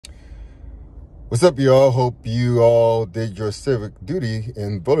What's up, y'all? Hope you all did your civic duty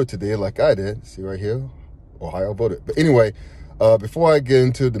and voted today like I did. See right here, Ohio voted. But anyway, before I get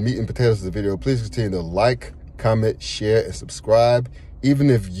into the meat and potatoes of the video, please continue to like, comment, share, and subscribe. Even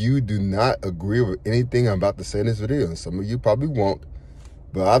if you do not agree with anything I'm about to say in this video, and some of you probably won't.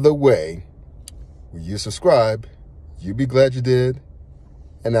 But either way, when you subscribe, you be glad you did,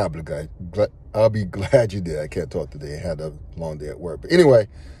 and I'll be glad you did. I can't talk today. I had a long day at work. But anyway,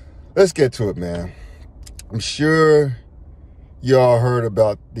 let's get to it, man. I'm sure y'all heard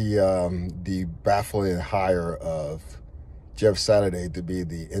about the baffling hire of Jeff Saturday to be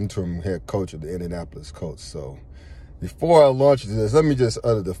the interim head coach of the Indianapolis Colts. So before I launch into this, let me just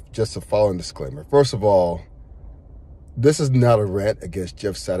utter just the following disclaimer. First of all, this is not a rant against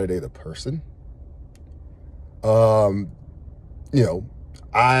Jeff Saturday, the person. From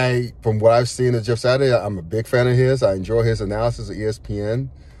what I've seen of Jeff Saturday, I'm a big fan of his. I enjoy his analysis of ESPN.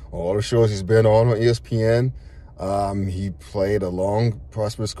 All the shows he's been on ESPN. He played a long,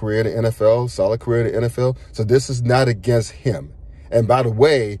 prosperous career in the NFL, solid career in the NFL. So this is not against him. And by the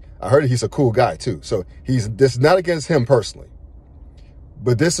way, I heard he's a cool guy too. So this is not against him personally.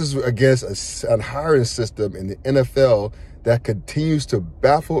 But this is against a hiring system in the NFL that continues to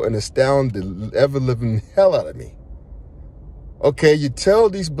baffle and astound the ever-living hell out of me. Okay, you tell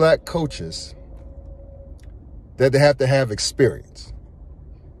these black coaches that they have to have experience.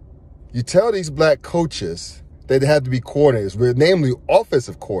 You tell these black coaches that they have to be coordinators, namely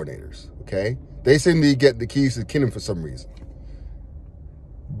offensive coordinators, okay? They seem to get the keys to the kingdom for some reason.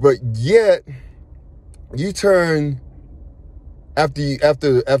 But yet, you turn, after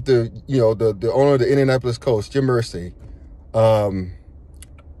the owner of the Indianapolis Colts, Jim Irsay,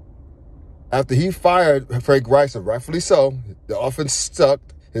 after he fired Frank Reich, rightfully so, the offense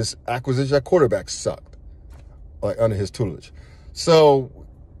sucked. His acquisition at quarterback sucked, like under his tutelage. So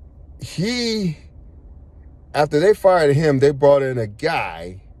after they fired him, they brought in a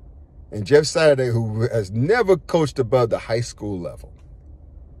guy, and Jeff Saturday, who has never coached above the high school level.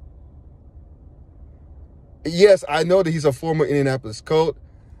 Yes, I know that he's a former Indianapolis Colt.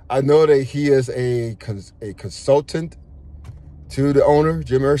 I know that he is a consultant to the owner,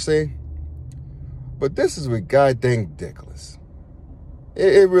 Jim Irsay. But this is ridiculous.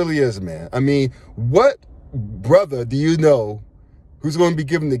 It really is, man. I mean, what brother do you know who's going to be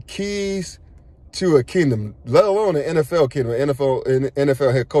given the keys to a kingdom, let alone an NFL kingdom, an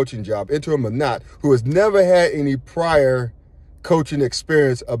NFL head coaching job, interim or not, who has never had any prior coaching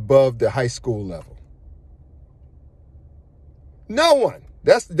experience above the high school level? No one.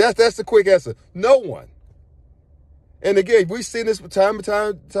 That's the quick answer. No one. And again, we've seen this time in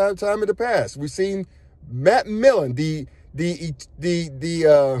the past. We've seen Matt Millen, the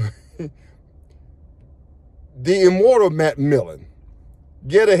immortal Matt Millen,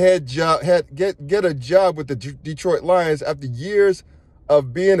 get a job with the Detroit Lions after years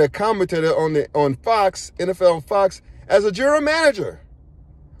of being a commentator on Fox, NFL on Fox, as a general manager.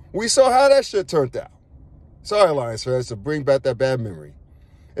 We saw how that shit turned out. Sorry, Lions fans, to bring back that bad memory.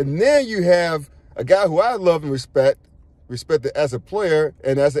 And then you have a guy who I love and respected as a player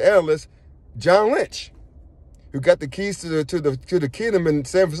and as an analyst, John Lynch, who got the keys to the kingdom in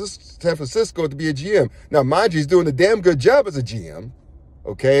San Francisco to be a GM. Now, mind you, he's doing a damn good job as a GM,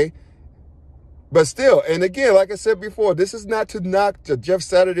 okay? But still, and again, like I said before, this is not to knock the Jeff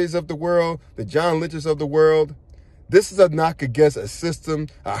Saturdays of the world, the John Lynches of the world. This is a knock against a system,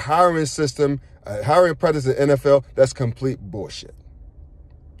 a hiring practice in the NFL that's complete bullshit.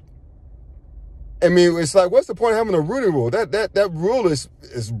 I mean, it's like, what's the point of having a Rooney Rule? That rule has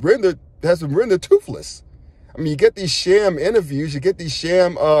been rendered toothless. I mean, you get these sham interviews, you get these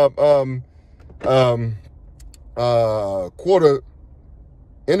sham quarter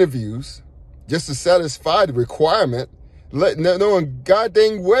interviews just to satisfy the requirement, knowing god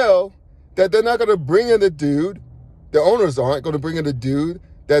dang well that they're not going to bring in the dude, the owners aren't going to bring in the dude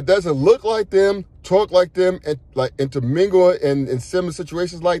that doesn't look like them, talk like them, and like intermingle in similar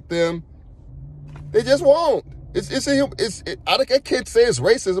situations like them. They just won't. I can't say it's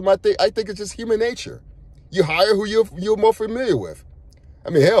racism. I think it's just human nature. You hire who you're more familiar with. I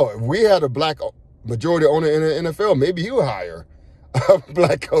mean, hell, if we had a black majority owner in the NFL, maybe he'll hire a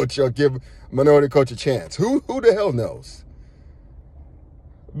black coach or give minority coach a chance. Who the hell knows?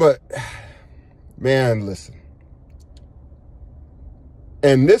 But, man, listen.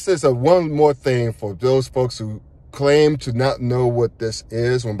 And this is one more thing for those folks who claim to not know what this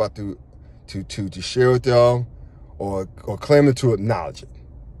is. I'm about to share with y'all, or claiming to acknowledge it.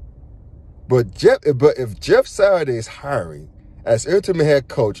 But if Jeff Saturday is hiring as interim head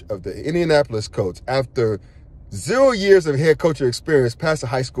coach of the Indianapolis Colts after 0 years of head coaching experience past the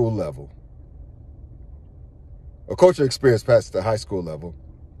high school level, or coaching experience past the high school level.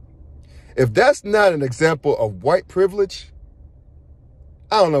 If that's not an example of white privilege,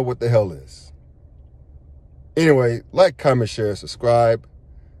 I don't know what the hell is. Anyway, like, comment, share, subscribe.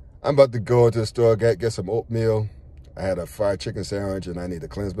 I'm about to go into the store, get some oatmeal. I had a fried chicken sandwich and I need to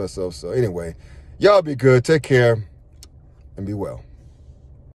cleanse myself. So anyway, y'all be good. Take care and be well.